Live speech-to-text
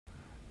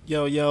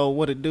Yo,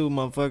 what it do,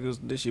 motherfuckers?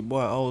 This your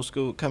boy Old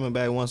School coming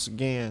back once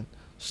again.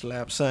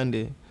 Slap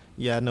Sunday.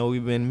 Yeah, I know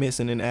we've been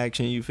missing in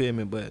action, you feel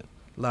me? But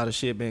a lot of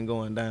shit been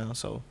going down,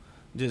 so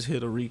just here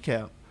to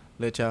recap,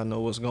 let y'all know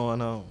what's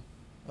going on.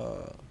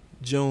 Uh,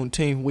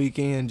 Juneteenth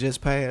weekend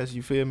just passed,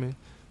 you feel me?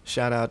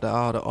 Shout out to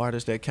all the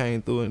artists that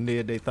came through and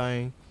did their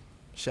thing.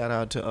 Shout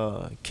out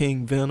to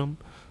King Venom.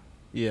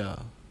 Yeah,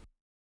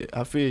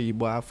 I feel you,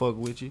 boy. I fuck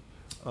with you.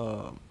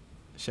 Um,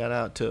 Shout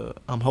out to,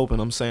 I'm hoping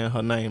I'm saying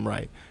her name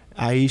right,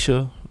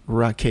 Aisha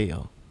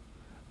Raquel.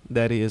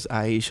 That is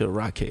Aisha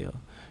Raquel.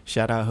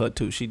 Shout out her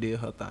too. She did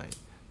her thing.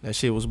 That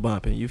shit was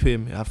bumping. You feel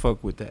me? I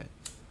fuck with that.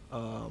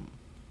 Um,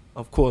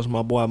 of course,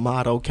 my boy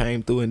Motto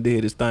came through and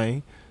did his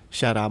thing.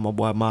 Shout out my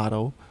boy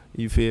Motto.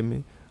 You feel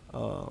me?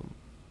 Um,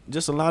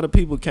 just a lot of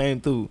people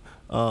came through.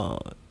 I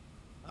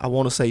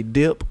want to say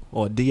Dip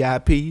or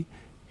DIP.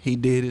 He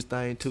did his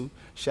thing too.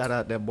 Shout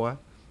out that boy.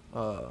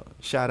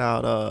 Shout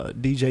out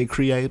DJ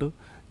Creator.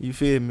 You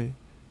feel me?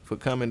 For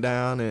coming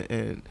down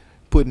and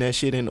putting that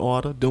shit in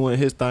order, doing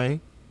his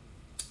thing.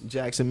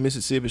 Jackson,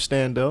 Mississippi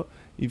stand up.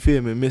 You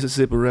feel me?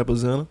 Mississippi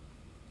representative.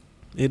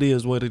 It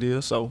is what it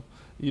is. So,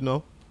 you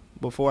know,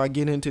 before I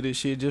get into this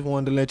shit, just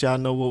wanted to let y'all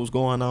know what was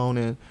going on,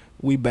 and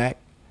we back.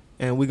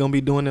 And we gonna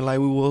be doing it like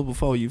we was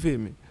before, you feel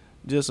me?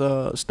 Just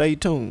stay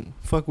tuned.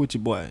 Fuck with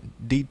your boy.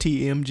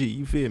 DTMG,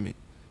 you feel me?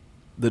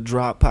 The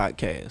Drop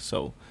Podcast.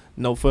 So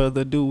no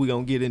further ado, we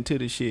gonna get into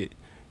the shit.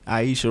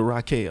 Aisha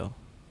Raquel.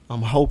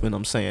 I'm hoping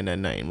I'm saying that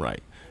name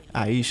right.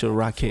 Aisha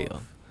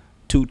Raquel.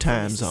 2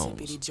 time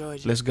zones.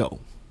 Let's go.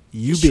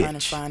 You Just trying to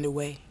bitch. find a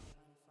way.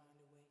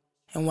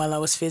 And while I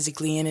was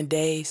physically in a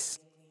daze,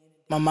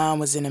 my mind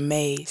was in a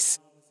maze,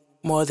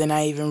 more than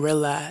I even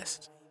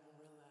realized.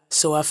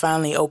 So I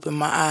finally opened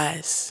my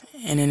eyes,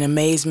 and in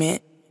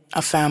amazement,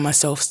 I found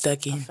myself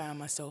stuck in.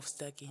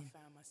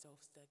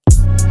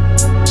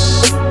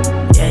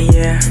 Yeah,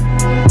 yeah.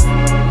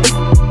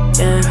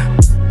 Yeah.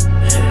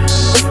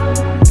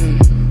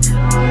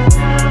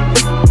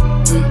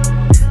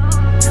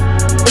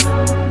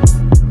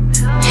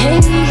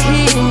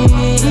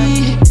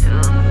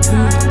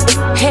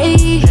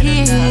 Hey,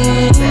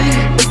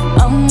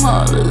 I'm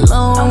all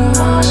alone.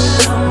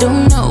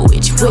 Don't know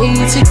which way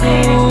to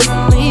go.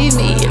 Leave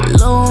me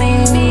alone.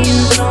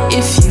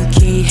 If you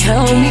can't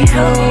help me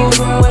grow,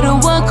 where do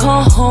I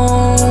call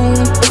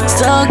home?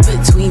 Stuck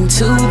between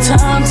 2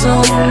 time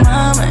zones.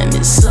 My mind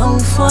is so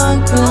far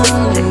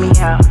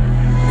gone.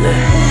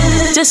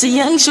 Just a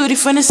young shorty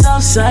from the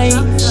south side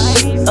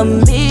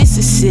of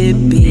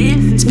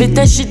Mississippi. Spit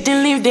that shit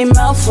then leave their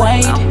mouth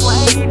wide.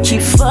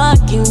 Keep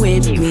fucking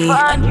with me.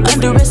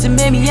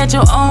 Underestimate me at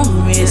your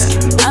own risk.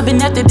 I've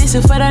been after this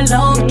for the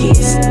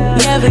longest.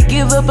 Never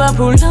give up, I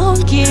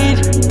prolong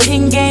it.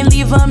 King gang,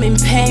 leave them in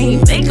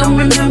pain. Make them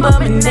remember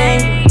my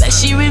name. But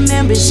she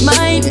remembers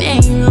my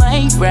name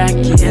like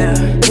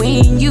Rocket.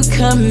 When you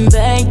come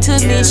back to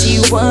me, she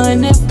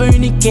wanna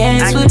burn the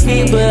gas with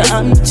me. But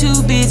I'm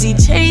too busy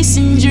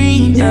chasing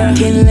dreams.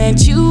 Can't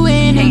let you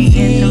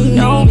intervene.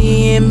 Know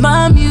me and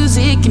my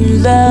music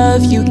and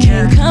love. You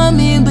can't come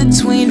in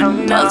between.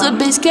 Cause a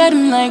bitch got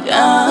him like,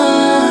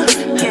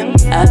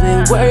 I've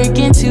been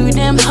working too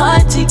damn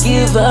hard to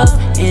give up.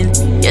 And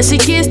yes,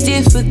 it gets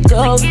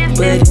difficult,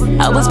 but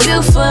I was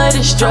built for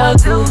the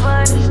struggle.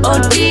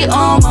 OD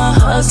on my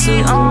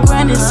hustle,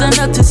 grinding sun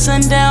up to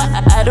sundown.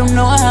 I don't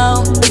know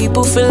how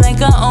people feel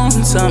like I own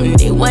something.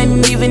 They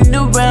wasn't even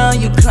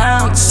around, you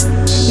clowns.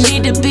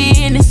 Need to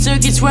be in the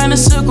circuits, round a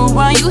circle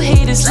round. You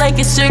haters like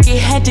a circuit.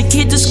 Had to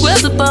get the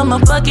squares above my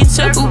fucking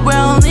circle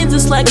round.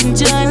 Lenses like I'm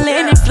John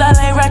Lennon, fly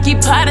like Rocky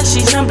Potter.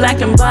 She young,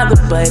 black and bothered,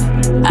 but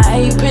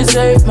I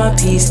preserve my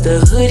peace. The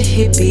hood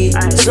hippie,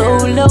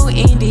 solo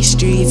in these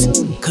streets.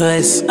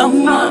 Cause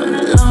I'm all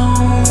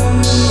alone.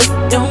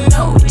 Don't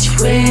know which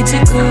way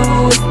to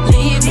go.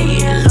 Leave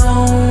me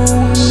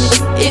alone.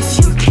 If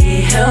you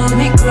can't help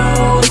me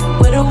grow,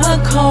 where do I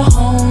call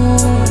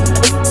home?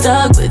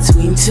 Stuck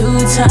between 2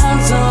 time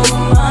zones.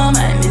 My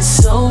mind is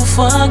so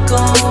far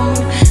gone.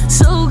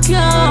 So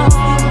gone.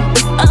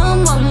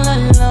 I'm all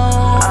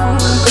alone.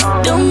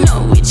 Don't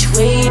know which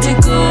way to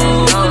go.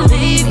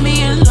 Leave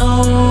me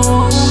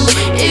alone.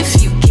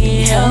 If you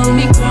can't help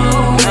me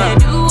grow, where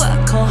do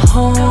I call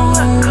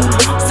home?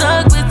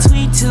 Stuck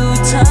between 2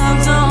 time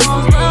zones.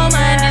 My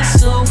mind is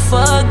so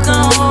far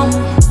gone.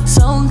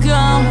 So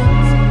gone.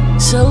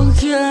 So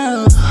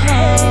gone.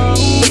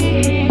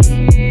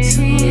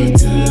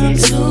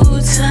 Two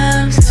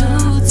times.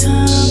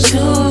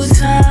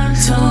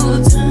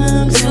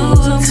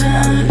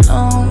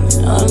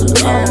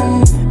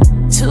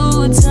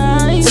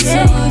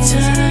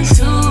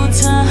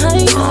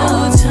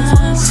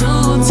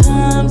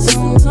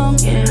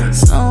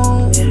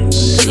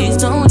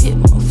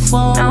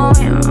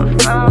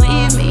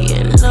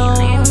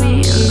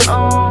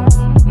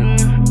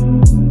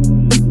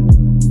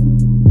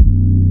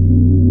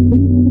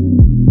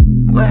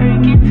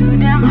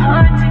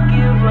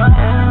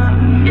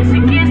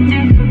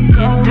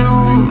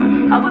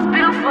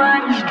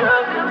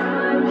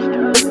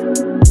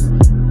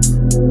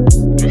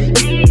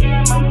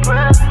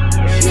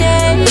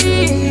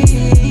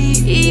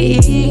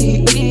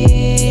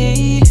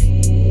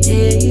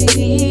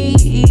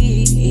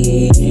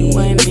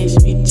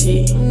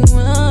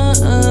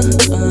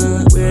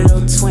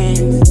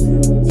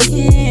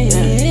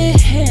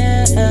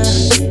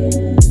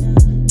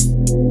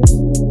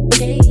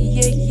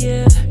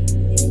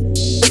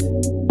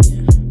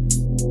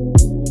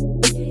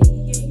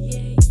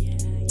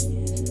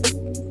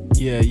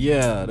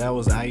 Yeah, that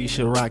was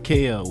Aisha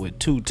Raquel with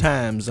 2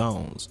 time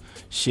zones.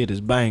 Shit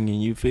is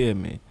banging, you feel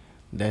me?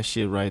 That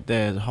shit right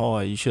there is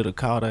hard. You should have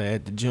caught her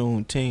at the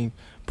Juneteenth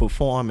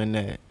performing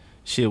that.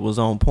 Shit was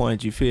on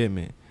point, you feel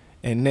me?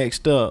 And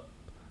next up,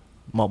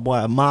 my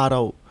boy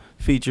Motto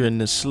featuring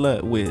The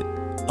Slut with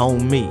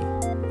On Me.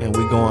 And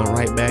we going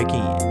right back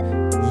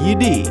in. You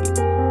dig?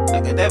 I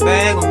got that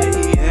bag on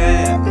me,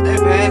 yeah. I got that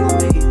bag on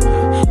me.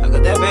 I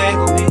got that bag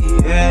on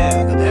me, yeah.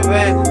 I got that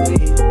bag on me.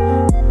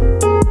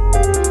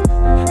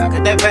 I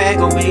got that bag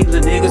on me,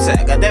 little nigga say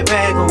I got that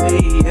bag on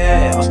me,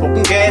 yeah. I'm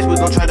smoking gas, but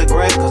don't try to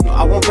grab, cause no,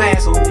 I won't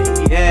pass on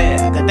me, yeah.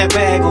 I got that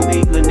bag on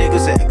me, little nigga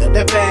say I got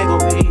that bag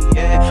on me,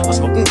 yeah. I'm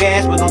smoking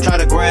gas, but don't try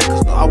to grab,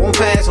 cause no, I won't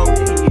pass on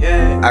me,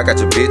 yeah. I got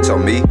your bitch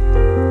on me,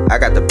 I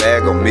got the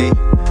bag on me.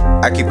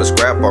 I keep a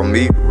scrap on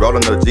me,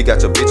 rollin' the G,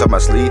 got your bitch on my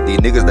sleeve. These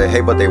niggas they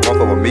hate but they want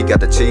fuck with me. Got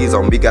the cheese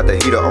on me, got the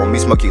heater on me.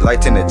 Smoky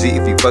light in the G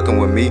if you fucking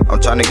with me. I'm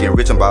tryna get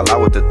rich and ball out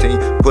with the team.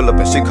 Pull up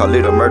and shit, call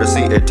it a murder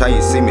scene. Every time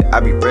you see me, I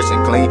be fresh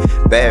and clean.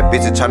 Bad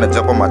bitches tryna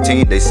jump on my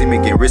team. They see me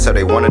getting rich so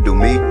they wanna do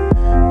me.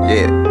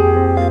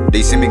 Yeah,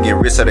 they see me getting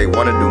rich so they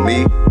wanna do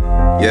me.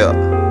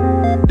 Yeah.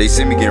 They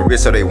see me getting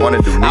rich so they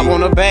wanna do me. I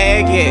want a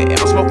bag, yeah,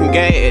 I'm smoking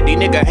gas. These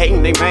niggas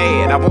hating, they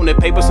mad. I wanted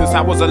paper since I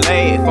was a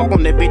lad. Fuck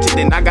on that bitch and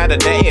then I got a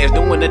dash.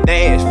 Doing the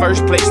dash,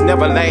 first place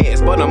never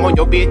last. But I'm on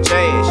your bitch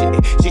ass, yeah.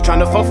 She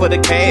tryna fuck for the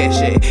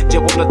cash, yeah.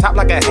 Jump on the top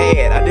like a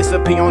hat. I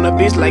disappear on a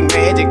bitch like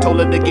magic. Told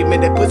her to give me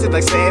that pussy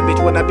like savage.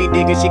 When I be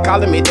digging, she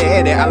calling me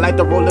daddy. I like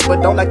to roll it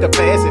but don't like to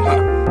pass it,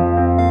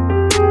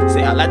 huh.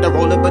 Say I like to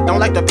roll it but don't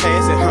like to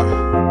pass it,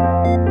 huh.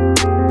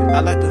 I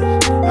like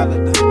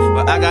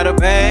but I got a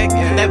bag,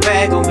 yeah. That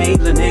bag on me,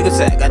 little nigga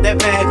say I got that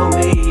bag on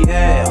me,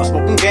 yeah. I'm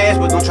smoking gas,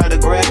 but don't try to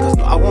grab, cause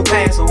no, I won't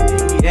pass on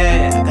me,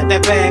 yeah. I got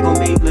that bag on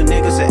me, little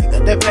nigga say I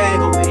got that bag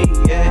on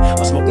me, yeah.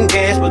 I'm smoking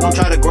gas, but don't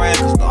try to grab,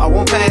 cause no, I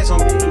won't pass on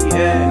me,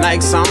 yeah.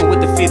 Like song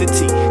with the fitted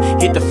tee,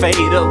 hit the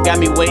fade up, got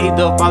me waved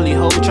up, all these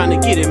hoes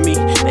tryna get at me.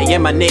 They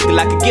in my neck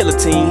like a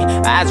guillotine,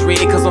 eyes red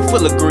cause I'm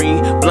full of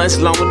green, blunts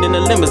longer than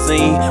a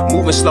limousine,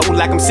 moving slow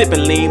like I'm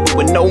sipping lean, but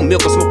with no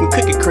milk or smoking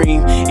cookie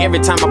cream. Every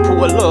time I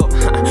pull up,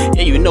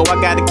 yeah, you know I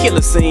got a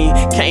killer scene.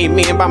 Came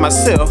in by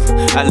myself,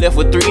 I left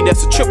with 3,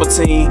 that's a triple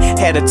team.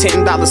 Had a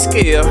 $10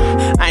 scale,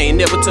 I ain't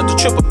never touched a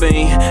triple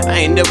beam. I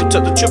ain't never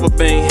touched a triple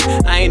beam.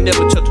 I ain't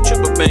never touched a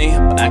triple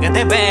beam. But I got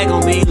that bag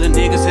on me, little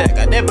nigga say I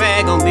got that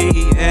bag on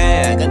me,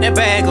 yeah. I got that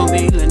bag on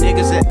me, little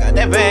nigga say I got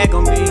that bag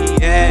on me,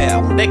 yeah. I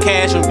want that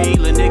cash on me,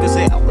 little nigga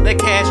say I want that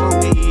cash on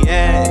me,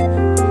 yeah.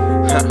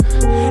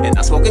 And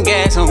I'm smoking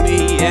gas on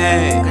me,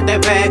 yeah. Got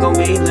that bag on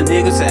me, little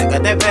nigga say I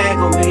got that bag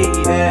on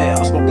me, yeah.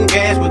 I'm smoking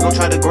gas, but don't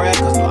try to grab,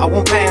 cause no, I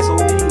won't pass on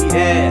me,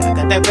 yeah. I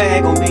got that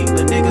bag on me,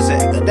 little nigga say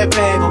I got that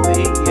bag on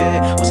me,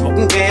 yeah. I'm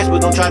smoking gas,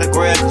 but don't try to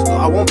grab, cause no,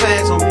 I won't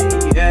pass on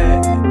me,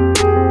 yeah.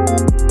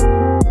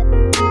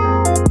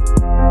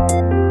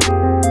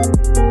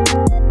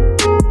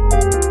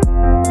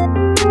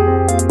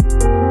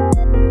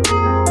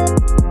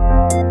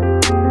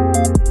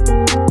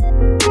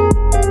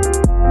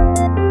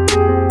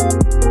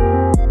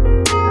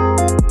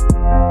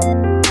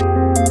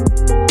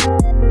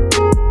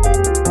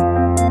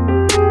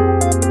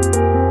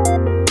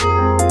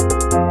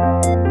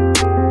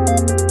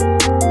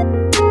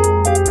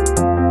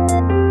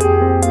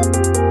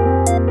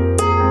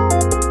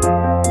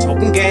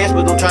 Gas,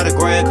 but don't try to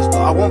grab, cause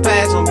no, I won't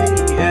pass on me,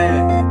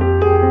 yeah.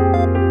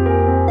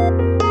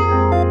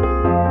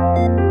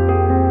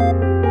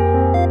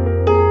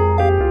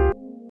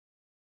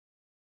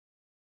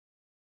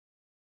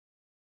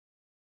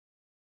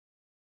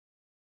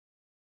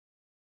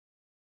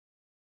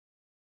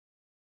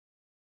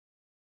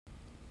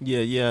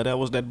 Yeah, that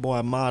was that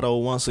boy Motto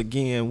once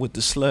again with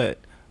The Slut,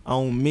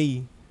 On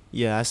Me.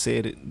 Yeah, I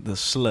said it, The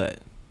Slut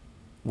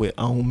with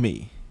On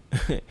Me.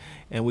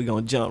 And we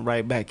gonna jump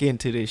right back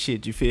into this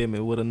shit, you feel me,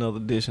 with another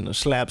edition of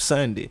Slap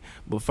Sunday.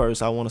 But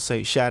first I wanna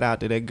say shout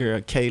out to that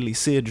girl Kaylee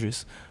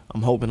Sidris.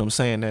 I'm hoping I'm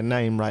saying that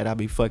name right. I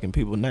be fucking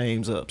people's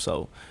names up,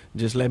 so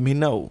just let me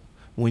know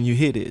when you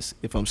hear this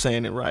if I'm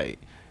saying it right.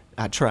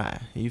 I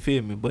try, you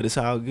feel me, but it's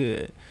all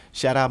good.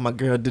 Shout out my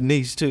girl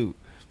Denise too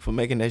for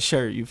making that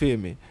shirt, you feel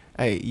me.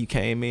 Hey, you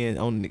came in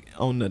on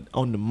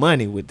the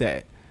money with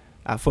that.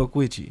 I fuck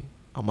with you.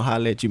 I'ma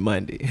holler at you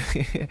Monday.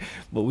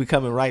 But we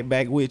coming right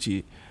back with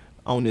you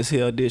on this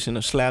here edition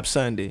of Slap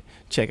Sunday.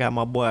 Check out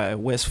my boy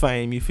West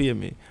Fame, you feel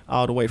me,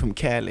 all the way from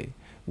Cali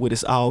with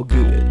It's All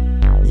Good.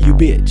 You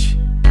bitch.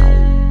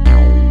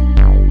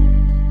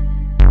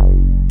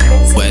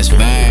 West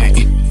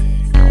Fame.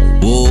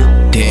 Woo,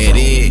 there it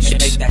is.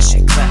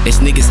 This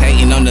niggas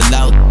hating on the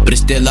low, but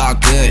it's still all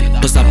good.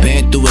 Plus I've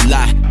been through a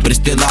lot, but it's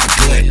still all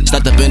good.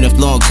 Stuck up in the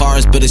floor in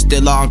cars, but it's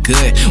still all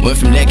good. Went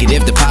from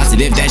negative to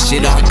positive, that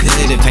shit all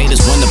good. If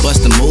haters wanna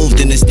bust a move,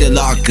 then it's still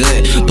all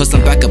good. Plus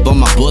I'm back up on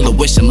my bullet,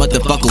 wish a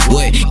motherfucker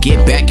would get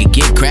back and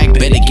get cracked,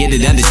 better get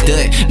it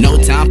understood. No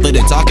time for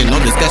the talking, no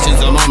discussions,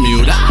 I'm on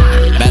mute.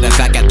 Matter of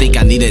fact, I think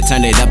I need to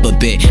turn it up a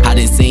bit. I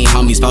done seen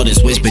homies fold and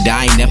switch, but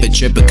I ain't never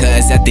trip,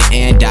 because at the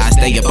end I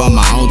stay up on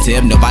my own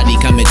tip. Nobody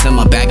coming to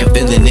my back and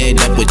filling it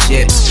up with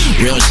chips.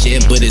 Real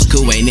shit, but it's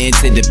cool, ain't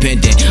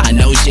interdependent. I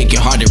know shit get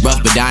hard and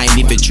rough, but I ain't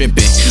even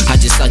tripping. I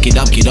just suck it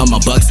up, get on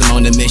my bucks, I'm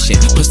on a mission.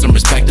 Put some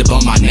respect up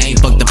on my name,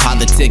 fuck the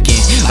politicking.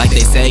 Like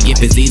they say, if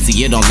it's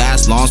easy, it don't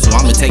last long, so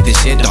I'ma take this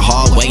shit the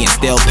hard way and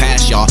still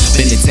pass y'all.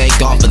 Finna take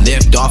off or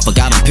lift off, I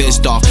got them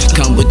pissed off.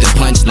 Come with the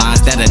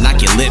punchlines that'll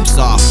knock your lips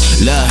off.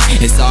 Love,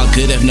 it's all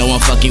good if no one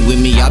fucking with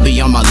me. I'll be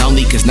on my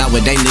lonely, cause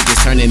nowadays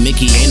niggas turning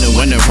Mickey. Ain't no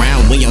run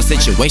around when your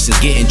situation's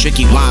getting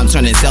tricky. Why I'm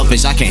turning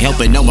selfish, I can't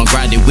help it, no one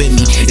grinding with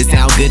me. It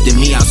sound good to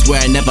me, I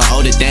swear I never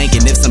owed a thing.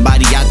 And if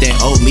somebody out there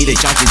owed me, to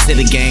charge it to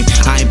the game.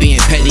 I ain't being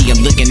petty,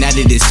 I'm looking at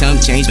it as some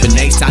change. But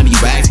next time you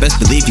ask, best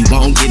believe you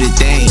won't get a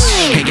thing.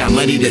 Ain't got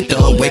money to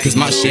throw away, cause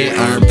my shit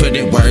earned. Put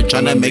in work,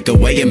 tryna make a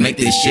way and make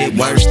this shit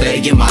work.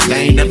 Stay in my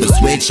lane, never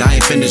switch, I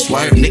ain't finna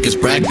swerve. Niggas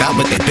brag about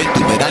what they been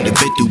through, but I done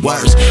been through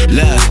worse.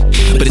 Love,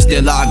 but it's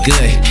still all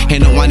good.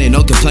 Ain't no whining,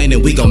 no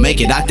complaining, we gon' make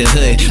it out the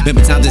hood.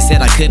 Remember times I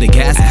said I could've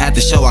gas, I had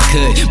to show I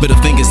could. But the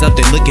fingers up,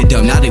 they look at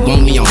them, now they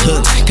want me on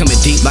hooks. Coming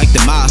deep like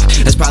the mob,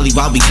 that's probably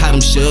why we had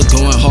them shook.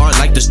 Going hard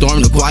like the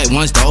storm, the quiet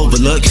ones to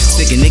overlook.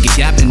 Sick of niggas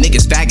yapping,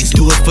 niggas faggots,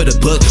 do it for the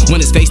book.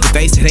 When it's face to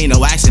face, it ain't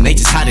no action, they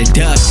just hide and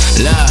duck.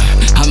 Love,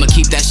 I'ma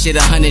keep that shit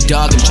 100,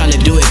 dog. I'm tryna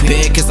do it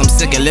big, cause I'm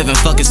sick of living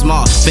fucking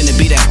small. Finna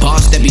be that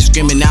boss that be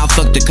screaming out,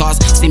 fuck the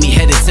cost. See me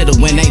headed to the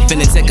win, ain't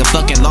finna take a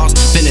fucking loss.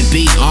 Finna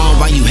be on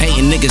while you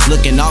hating niggas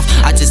looking off.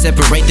 I just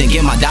separate, then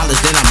get my dollars,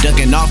 then I'm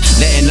ducking off.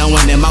 Letting no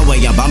one in my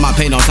way, I'm by my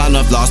pay, no time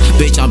to floss.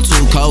 Bitch, I'm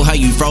too cold, how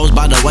you froze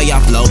by the way I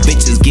flow.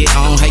 Bitches get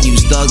on, how you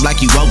stuck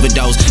like you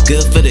overdose.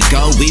 Good for the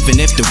gold, even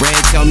if the red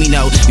tell me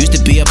no. Used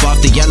to be up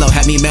off the yellow,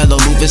 had me mellow,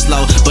 moving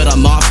slow. But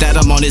I'm off that,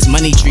 I'm on this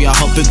money tree, I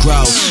hope it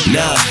grow.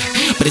 Love,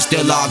 but it's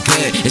still all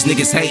good. It's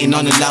niggas hating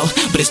on the low,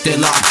 but it's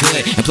still all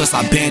good. And plus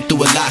I've been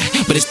through a lot,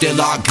 but it's still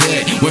all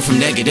good. Went from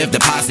negative to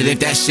positive,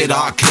 that shit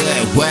all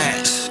good.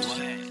 West.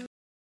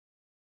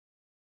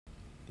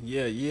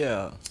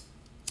 Yeah.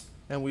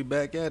 And we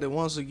back at it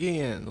once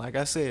again. Like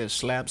I said,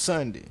 Slap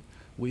Sunday.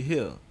 We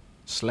here.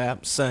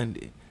 Slap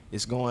Sunday.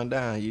 It's going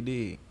down, you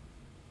dig?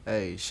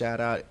 Hey, shout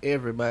out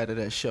everybody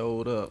that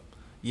showed up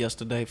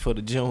yesterday for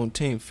the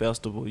Juneteenth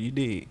festival, you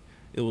dig?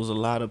 It was a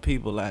lot of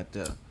people out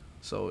there.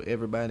 So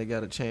everybody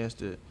got a chance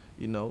to,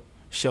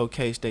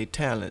 showcase their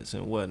talents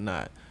and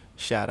whatnot.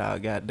 Shout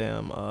out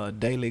goddamn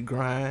Daily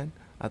Grind.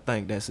 I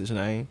think that's his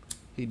name.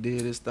 He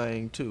did his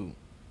thing too.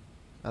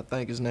 I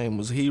think his name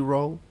was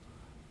Hero.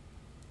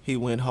 He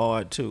went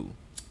hard too.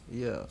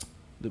 Yeah.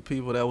 The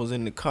people that was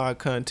in the car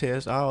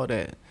contest, all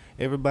that.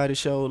 Everybody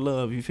showed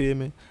love, you feel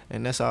me?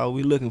 And that's all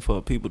we looking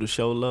for, people to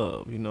show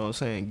love. You know what I'm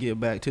saying? Give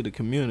back to the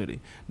community.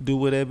 Do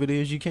whatever it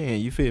is you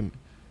can, you feel me?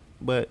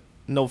 But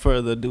no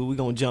further ado, we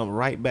gonna jump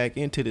right back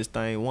into this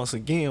thing once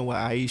again with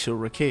Aisha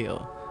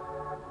Raquel.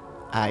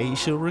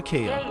 Aisha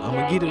Raquel.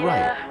 I'ma get it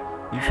right.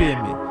 You feel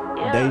me?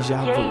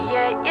 Deja Vu.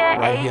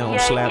 Right here on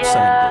Slap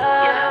Sunday.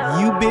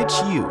 You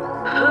bitch you.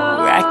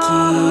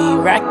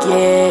 Rocky.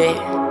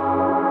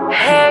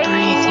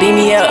 Beat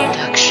me up.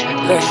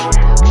 Look.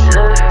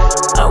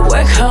 I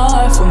work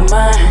hard for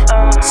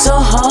mine, so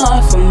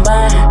hard for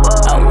mine.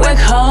 I work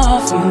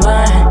hard for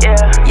mine,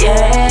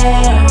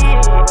 yeah.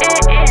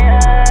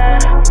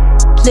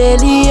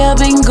 Lately I've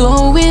been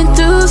going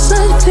through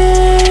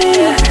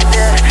something.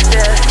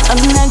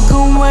 I'm not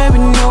gonna worry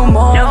no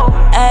more.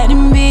 I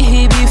done been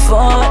here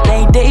before,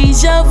 like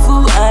deja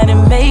vu. I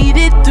done made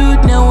it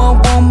through, now I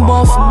want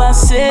more for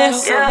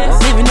myself.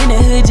 Living in the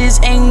hood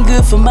just ain't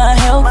good for my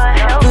health.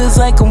 Feels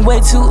like I'm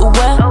way too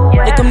aware,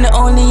 like I'm the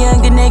only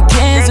youngin' that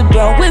cares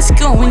about what's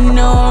going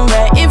on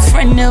right in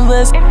front of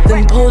us.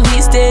 Them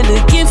police, they're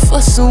looking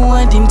for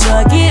someone, then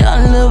target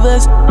all of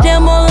us.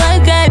 Damn, all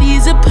I got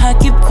is a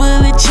pocket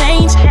full of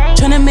change,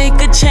 tryna make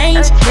a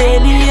change.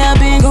 Lately I've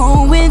been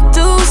going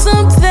through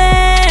something.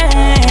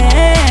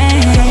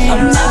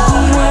 I'm not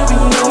gonna worry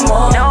no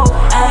more.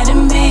 I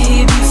done been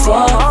here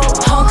before.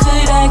 How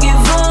could I give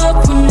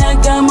up when I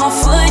got my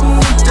foot in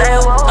the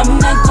door? I'm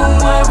not gonna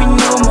worry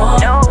no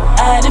more.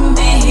 I done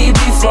been here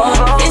before.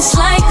 It's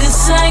like a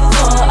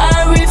cycle,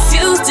 I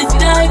refuse to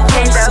die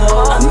for. So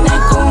I'm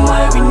not gonna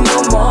worry no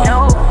more.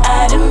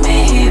 I done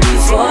been here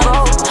before.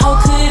 How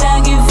could I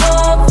give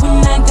up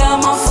when I got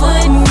my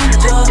foot in the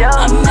door?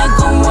 I'm not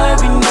gonna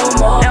worry no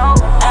more.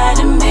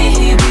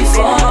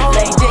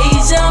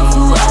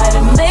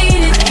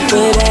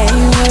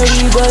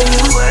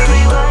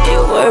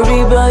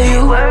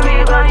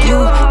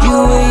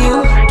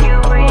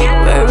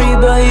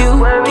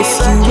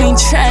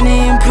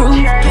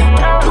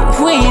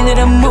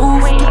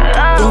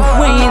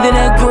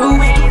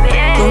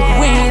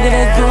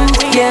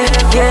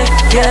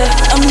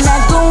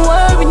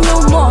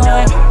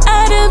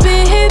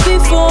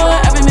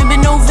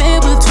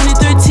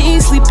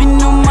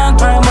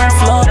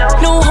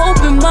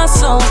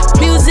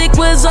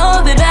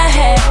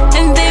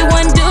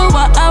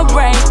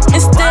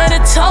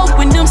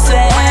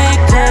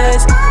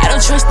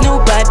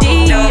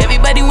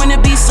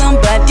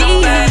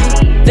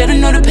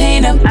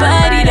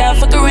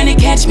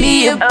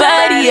 me your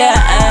body,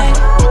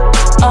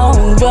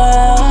 oh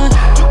God.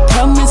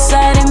 Promise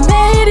I done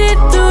made it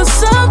through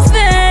some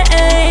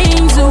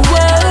things,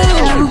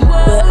 whoa.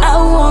 But I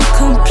won't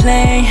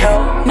complain,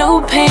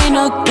 no pain,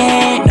 no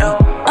gain.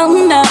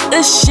 I'm not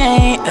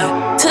ashamed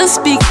to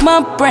speak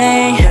my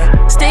brain.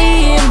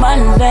 Stay in my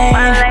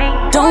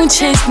lane, don't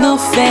chase no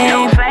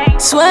fame.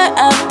 Swear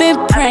I've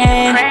been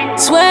praying,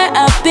 swear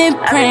I've been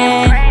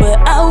praying. But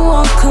I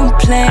won't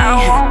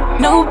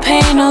complain, no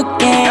pain, no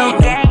gain.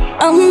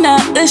 I'm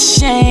not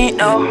ashamed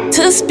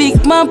to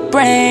speak my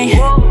brain.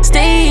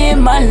 Stay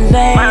in my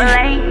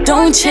lane,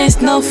 don't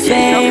chase no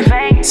fame.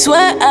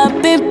 Swear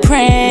I've been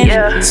praying,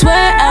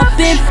 swear I've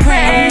been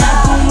praying. I'm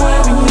not gonna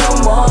worry no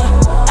more,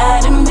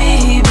 I done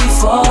been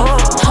before.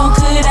 How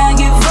could I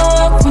give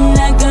up when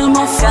I got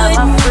my foot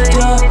in the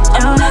door?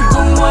 I'm not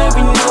gonna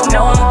worry no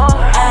more,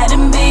 I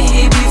done been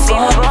here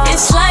before.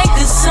 It's like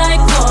a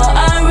cycle,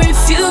 I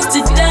refuse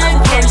to die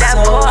for.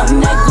 So I'm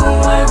not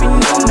gonna worry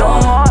no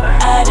more,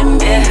 I done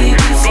been here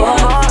before.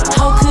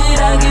 How could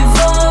I give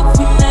up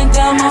when I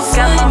got my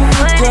foot in the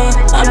door?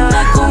 I'm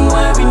not gonna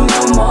worry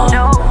no more,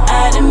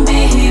 I done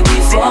been here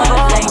before.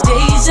 Like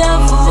deja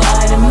vu,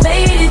 I done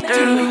made it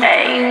through. I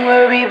ain't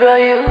worried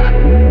about you.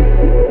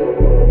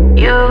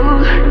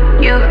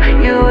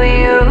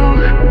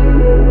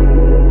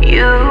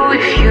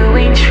 If you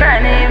ain't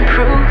trying to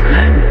improve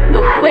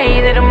the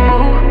way that I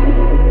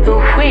move, the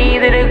way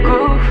that I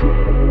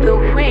groove, the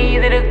way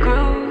that I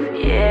groove,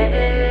 yeah.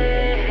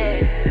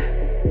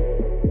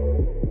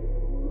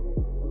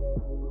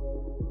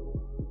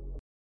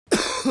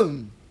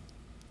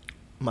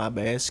 My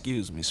bad,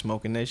 excuse me,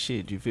 smoking that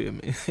shit, you feel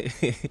me?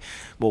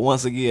 But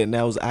once again,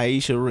 that was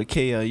Aisha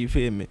Raquel, you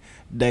feel me?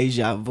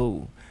 Deja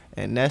Vu.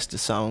 And that's the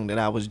song that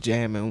I was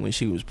jamming when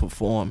she was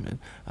performing.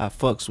 I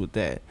fucks with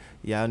that.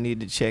 Y'all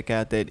need to check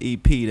out that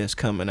EP that's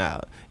coming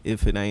out.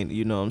 If it ain't,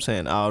 you know what I'm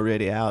saying,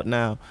 already out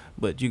now.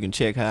 But you can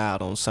check her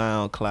out on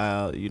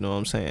SoundCloud, you know what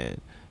I'm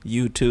saying,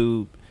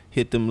 YouTube.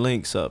 Hit them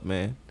links up,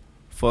 man.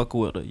 Fuck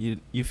with her.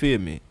 You feel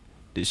me?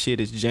 This shit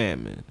is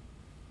jamming.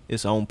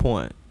 It's on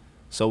point.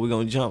 So we're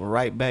gonna jump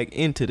right back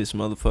into this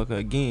motherfucker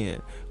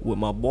again with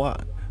my boy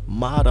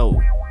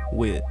Motto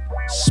with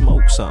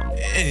Smoke Something.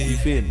 You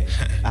feel me?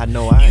 I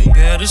know I ain't.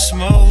 Better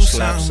smoke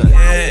something,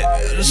 yeah.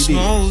 Better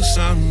smoke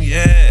something,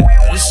 yeah.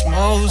 Better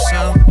smoke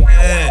something,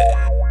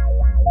 yeah.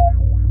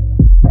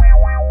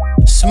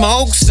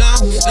 Smoke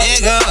something,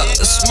 nigga.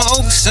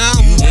 Smoke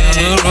something. You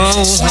better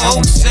roll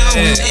smoke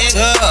something,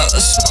 nigga.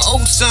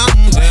 Smoke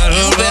something.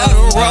 You better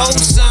roll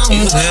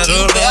something. You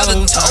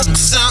better talk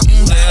something.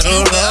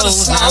 You better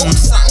smoke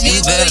something.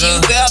 You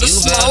better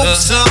smoke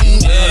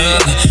something.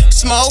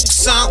 Smoke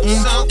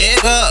something,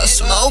 nigga.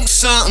 Smoke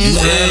something.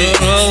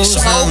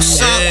 Smoke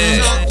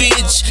something,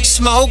 bitch.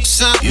 Smoke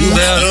something. You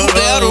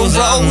better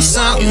roll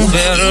something. You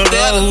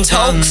better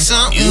talk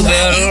something. You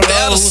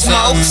better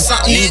smoke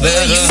something. You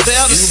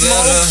better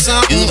smoke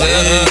something.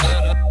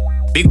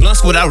 Big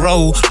blunts what I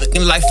roll,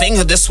 looking like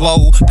fingers that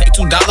swole. Pay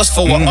 $2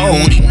 for a O.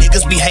 These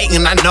niggas be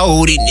hating, I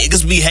know. These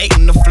niggas be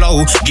hating the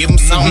flow. Give them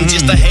something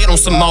just to hate on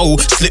some more.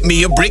 Slip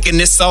me a brick in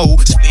this soul.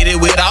 Split it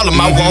with all of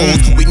my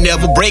woes. We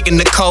never breaking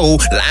the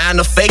code.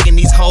 Lying or faking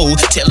these hoes.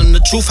 Tell them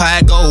the truth how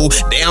it go.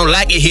 They don't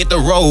like it, hit the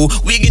road.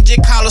 We can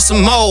just call us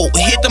some more.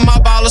 Hit them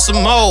up, ball us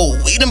some more.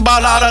 We done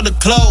ball out of the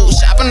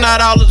clothes. Shopping out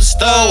all of the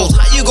stores.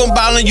 How you gon'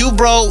 ball and you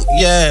broke?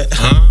 Yeah.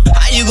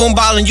 How you gon'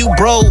 ball and you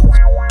broke?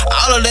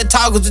 All of that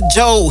talk was a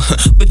joke,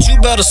 but you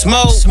better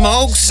smoke.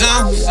 Smoke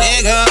some,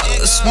 nigga.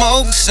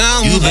 Smoke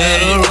some. You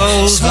better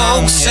roll.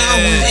 Smoke some,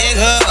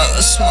 nigga.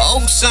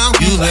 Smoke some.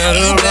 You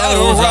better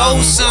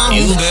roll some.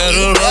 You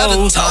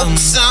better talk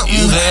some.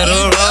 You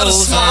better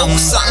smoke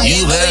some.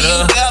 You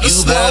better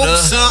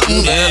smoke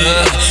something.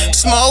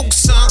 Smoke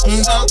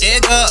something,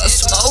 nigga.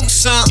 Smoke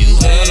something. You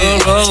better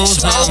roll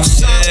smoke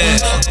something,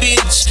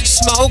 bitch.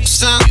 Smoke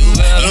something.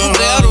 You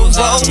better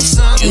roll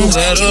something. You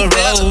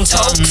better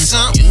talk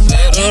something.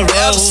 You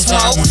better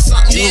smoke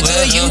something,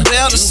 nigga. You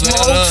better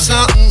smoke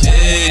something.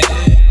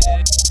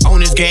 On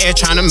this gas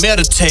tryna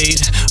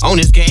meditate. On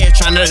this gas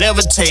tryna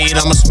levitate.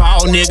 I'm a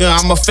small nigga,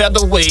 I'm a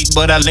featherweight,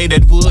 but I lay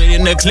that wood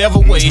in a clever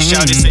way.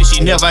 Shawty say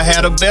she never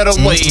had a better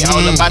way.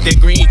 All about that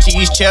green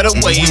cheese cheddar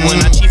way. When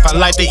I chief, I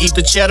like to eat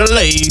the cheddar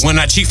lays. When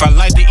I chief, I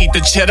like to eat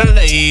the cheddar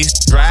lays.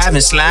 Driving,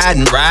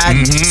 sliding,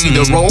 riding. See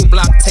the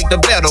roadblock, take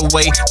the better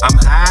way. I'm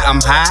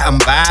high, I'm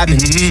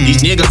vibing.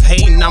 These niggas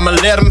hating, I'ma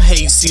let them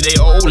hate. See they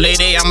old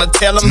lady, I'ma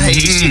tell them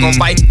hate. She gon'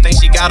 fight, think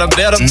she got a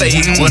better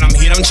babe. When I'm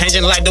hit, I'm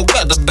changing like the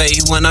weather,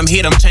 babe. When I'm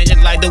hit, I'm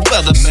changing like the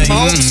weather, babe.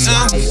 Smoke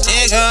some,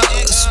 nigga.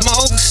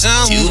 Smoke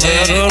some. You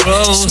better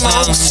roll.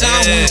 Smoke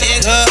some,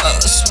 nigga.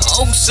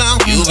 Smoke some.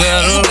 You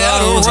better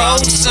roll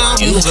some.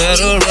 You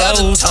better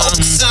talk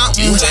some.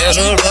 You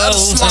better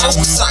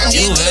smoke some.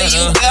 You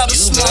better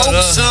smoke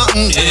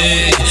something.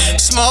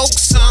 Smoke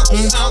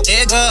something,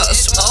 nigga.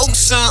 Smoke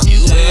something.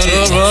 You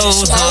better roll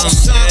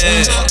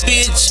something,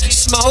 bitch.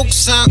 Smoke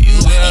something. You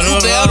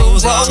better roll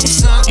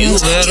something. You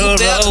better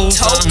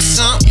talk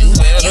something.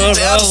 You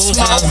better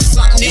smoke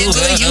something,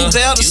 nigga. You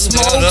better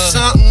smoke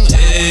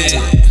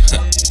something.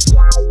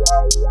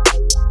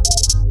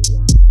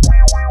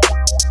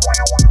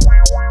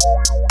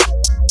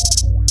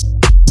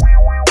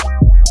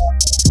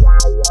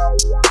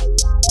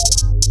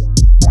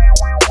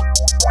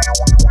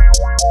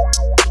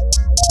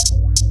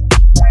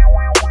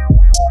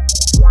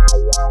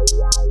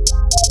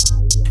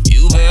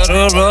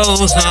 better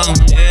roll some,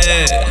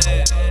 yeah.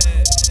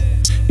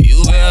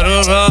 You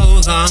better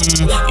roll some,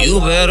 you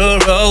better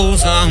roll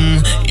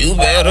some, you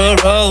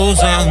better roll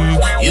some,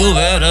 you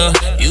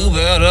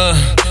better,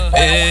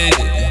 hey.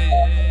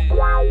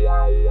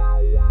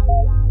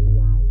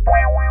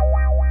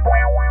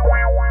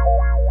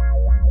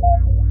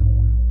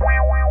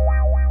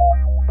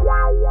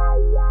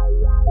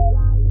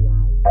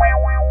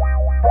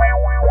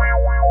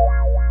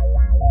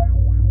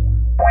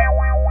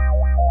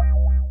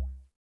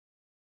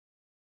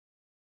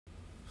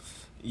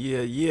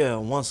 Yeah.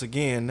 Once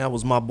again, that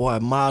was my boy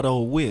Motto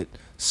with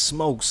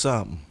Smoke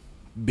Something,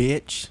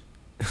 bitch.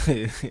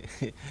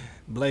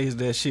 Blaze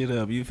that shit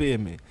up, you feel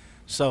me?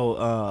 So,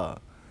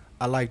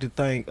 I like to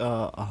thank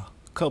a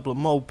couple of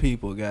more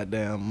people,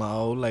 goddamn, my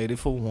old lady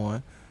for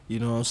one. You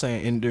know what I'm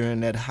saying?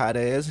 Enduring that hot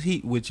ass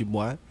heat with you,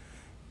 boy.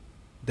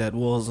 That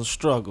was a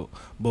struggle,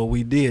 but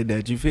we did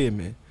that, you feel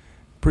me?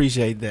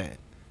 Appreciate that.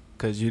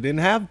 Cause you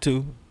didn't have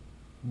to,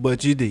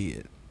 but you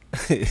did.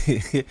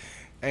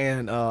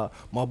 And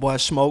my boy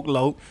Smoke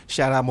Loke,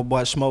 shout out my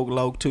boy Smoke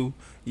Loke too.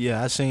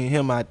 Yeah, I seen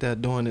him out there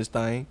doing this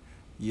thing.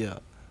 Yeah,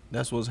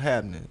 that's what's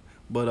happening.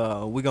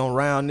 But we gonna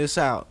round this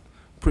out.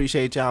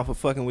 Appreciate y'all for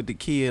fucking with the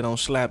kid on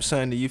Slap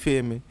Sunday, you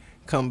feel me?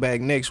 Come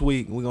back next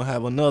week, we gonna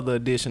have another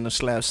edition of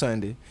Slap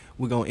Sunday.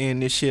 We gonna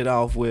end this shit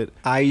off with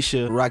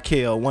Aisha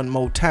Raquel one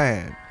more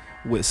time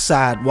with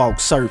Sidewalk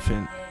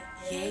Surfing.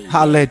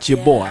 Holla at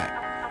your boy.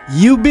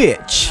 You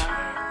bitch.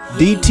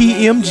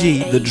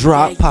 DTMG, the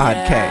Drop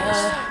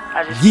Podcast.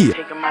 I just been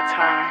taking my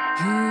time.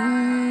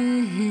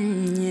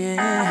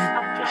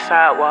 Just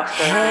sidewalk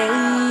surfing.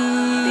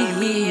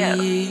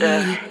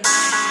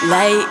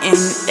 Light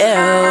and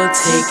L,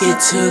 take it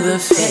to the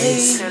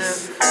face.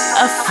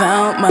 I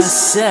found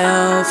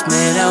myself,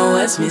 man, I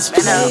was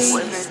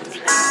misplaced.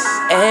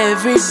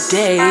 Every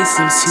day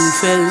seems to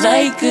feel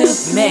like a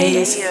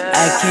maze.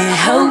 I can't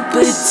help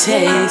but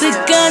taste the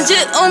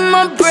ganja on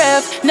my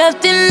breath.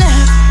 Nothing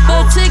left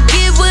but to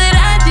get what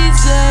I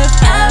deserve.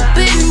 I've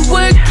been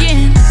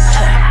working,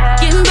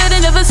 getting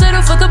better, never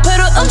settle for the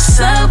pedal. I'm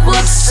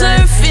sidewalk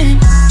surfing,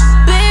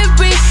 been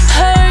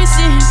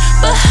rehearsing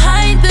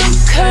behind them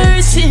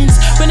curtains.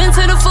 Running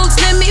to the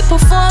folks, let me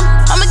perform.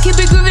 I'ma keep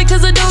it groovy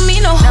cause I don't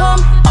mean no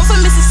harm. I'm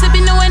from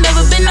Mississippi, no, I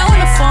never been on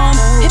a farm.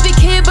 Hippie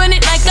kid, burn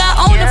it like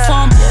I own a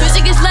farm.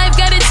 Music is life,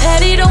 got it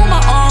tatted on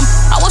my arm.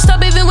 I won't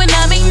stop even when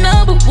I make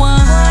number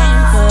one.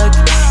 Fuck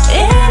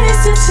an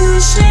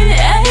institution,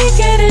 I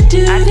gotta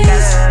do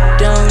this.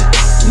 Don't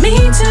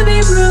mean to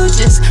be rude,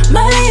 just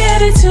my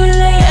attitude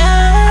like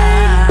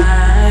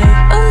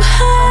I'm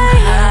high.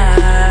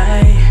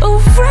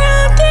 Oh,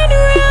 round and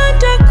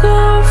round I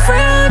go,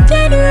 round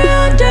and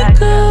round I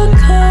go,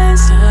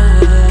 cause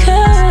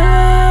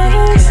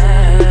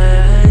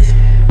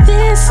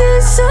this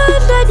is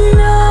all I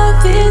know,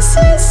 this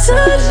is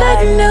all I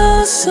know.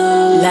 So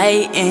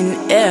light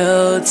and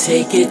L,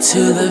 take it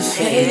to the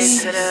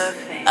face.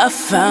 I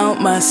found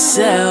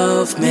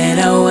myself, man,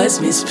 I was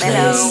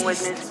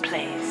misplaced.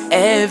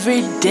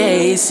 Every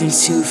day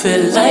seems to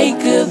feel like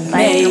a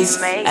maze.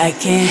 I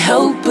can't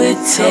help but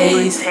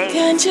taste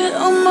ganja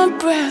on my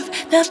breath.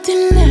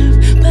 Nothing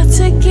left but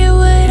to get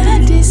what I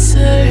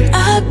deserve.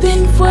 I've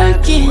been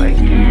working,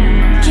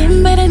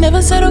 getting better,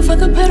 never settle for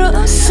the pedal.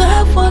 I'm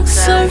sidewalk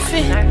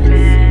surfing,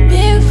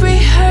 been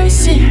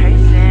rehearsing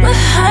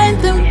behind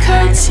them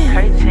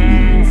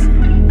curtains.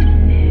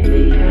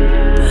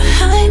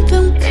 Behind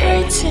them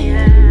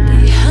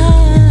curtains,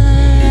 behind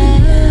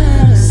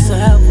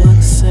sidewalk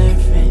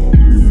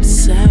surfing,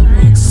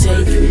 sidewalk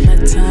surfing. My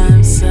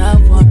time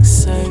sidewalk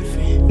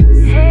surfing.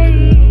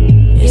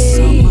 It's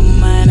on my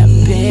mind,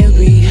 I've been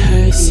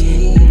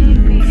rehearsing.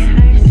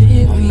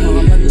 I'm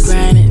on my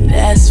grind and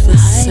that's for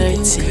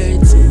certain.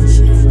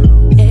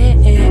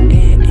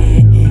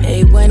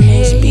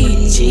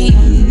 A1HBG,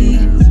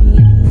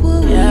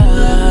 yeah,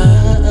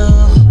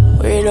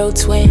 weirdo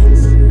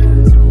twins.